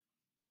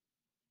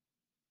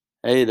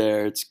Hey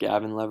there, it's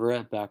Gavin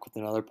Leverette back with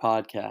another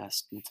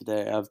podcast. And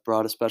today I've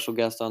brought a special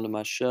guest onto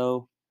my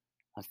show.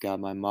 I've got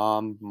my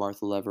mom,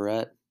 Martha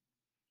Leverette,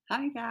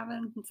 Hi,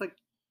 Gavin. It's an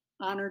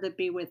honor to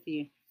be with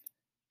you.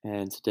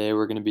 and today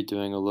we're going to be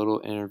doing a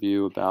little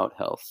interview about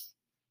health.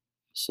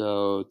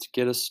 So, to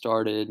get us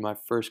started, my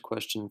first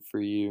question for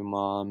you,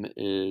 Mom,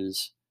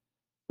 is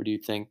what do you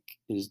think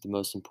is the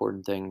most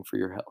important thing for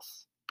your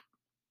health?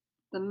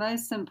 The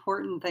most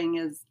important thing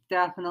is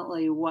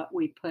definitely what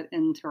we put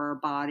into our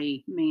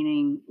body,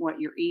 meaning what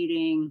you're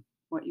eating,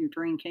 what you're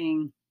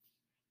drinking,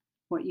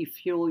 what you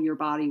fuel your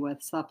body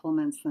with,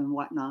 supplements and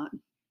whatnot.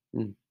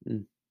 Mm,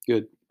 mm,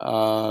 good.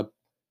 Do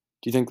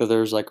you think that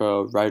there's like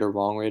a right or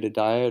wrong way to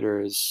diet, or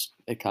is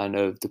it kind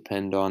of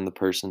depend on the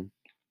person?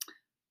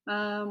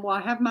 Well,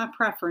 I have my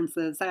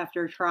preferences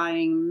after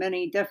trying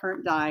many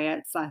different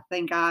diets. I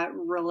think I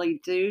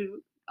really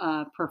do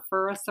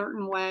prefer a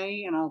certain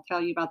way, and I'll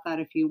tell you about that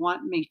if you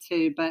want me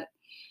to. But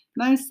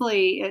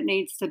mostly, it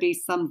needs to be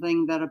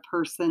something that a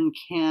person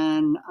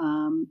can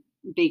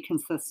be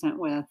consistent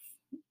with.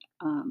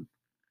 Um,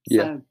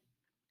 Yeah, so,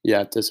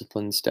 yeah,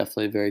 discipline's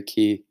definitely very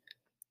key.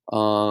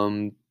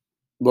 Um,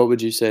 what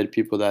would you say to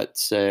people that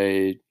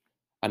say,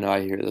 I know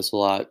I hear this a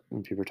lot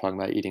when people are talking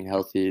about eating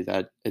healthy,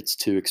 that it's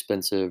too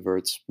expensive or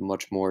it's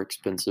much more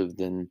expensive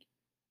than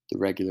the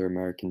regular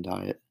American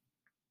diet?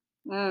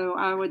 oh,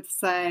 I would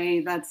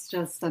say that's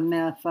just a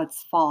myth.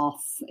 That's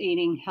false.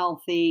 Eating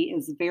healthy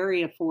is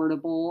very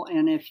affordable.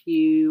 And if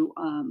you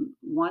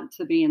want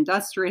to be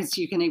industrious,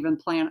 you can even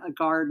plant a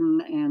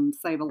garden and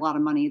save a lot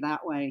of money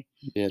that way.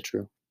 Yeah,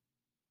 true.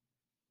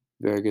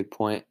 Very good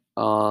point.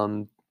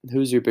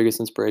 Who's your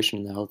biggest inspiration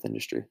in the health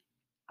industry?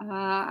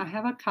 I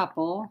have a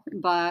couple,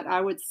 but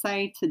I would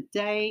say to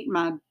date,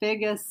 my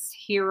biggest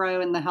hero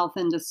in the health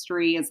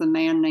industry is a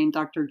man named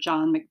Dr.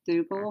 John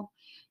McDougall.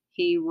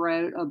 He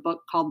wrote a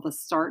book called The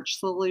Starch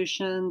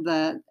Solution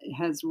that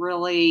has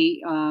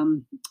really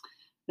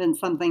been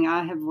something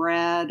I have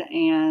read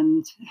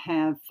and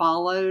have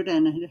followed,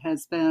 and it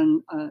has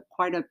been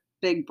quite a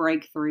big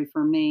breakthrough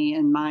for me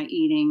in my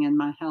eating and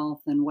my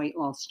health and weight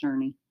loss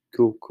journey.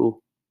 Cool,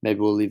 cool.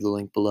 Maybe we'll leave the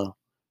link below.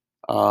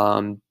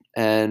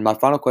 And my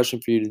final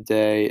question for you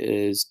today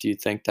is, do you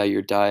think that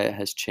your diet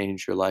has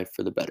changed your life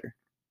for the better?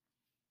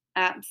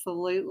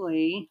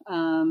 Absolutely.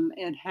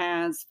 It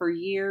has for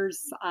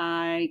years.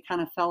 I kind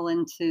of fell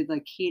into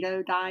the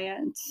keto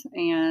diet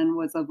and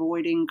was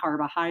avoiding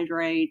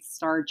carbohydrates,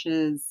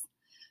 starches,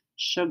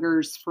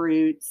 sugars,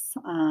 fruits,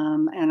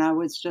 and I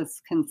was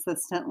just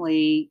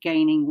consistently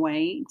gaining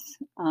weight.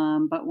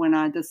 But when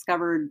I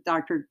discovered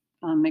Dr.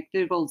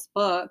 McDougall's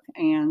book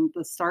and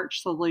the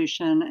starch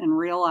solution and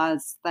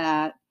realized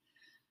that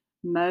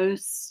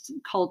most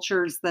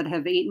cultures that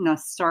have eaten a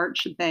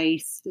starch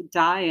based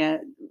diet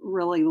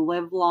really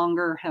live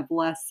longer, have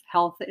less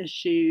health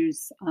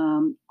issues,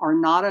 are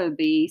not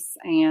obese.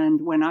 And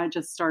when I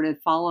just started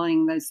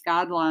following those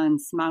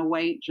guidelines, my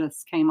weight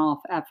just came off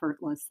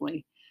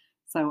effortlessly.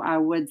 So I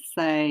would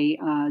say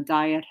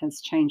diet has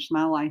changed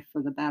my life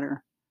for the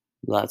better.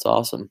 That's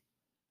awesome.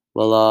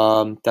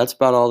 Well, that's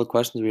about all the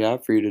questions we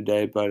have for you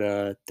today,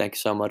 but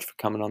thanks so much for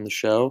coming on the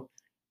show,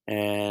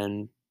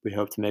 and we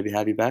hope to maybe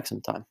have you back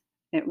sometime.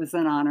 It was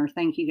an honor.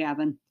 Thank you,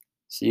 Gavin.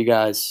 See you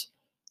guys.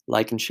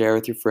 Like and share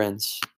with your friends.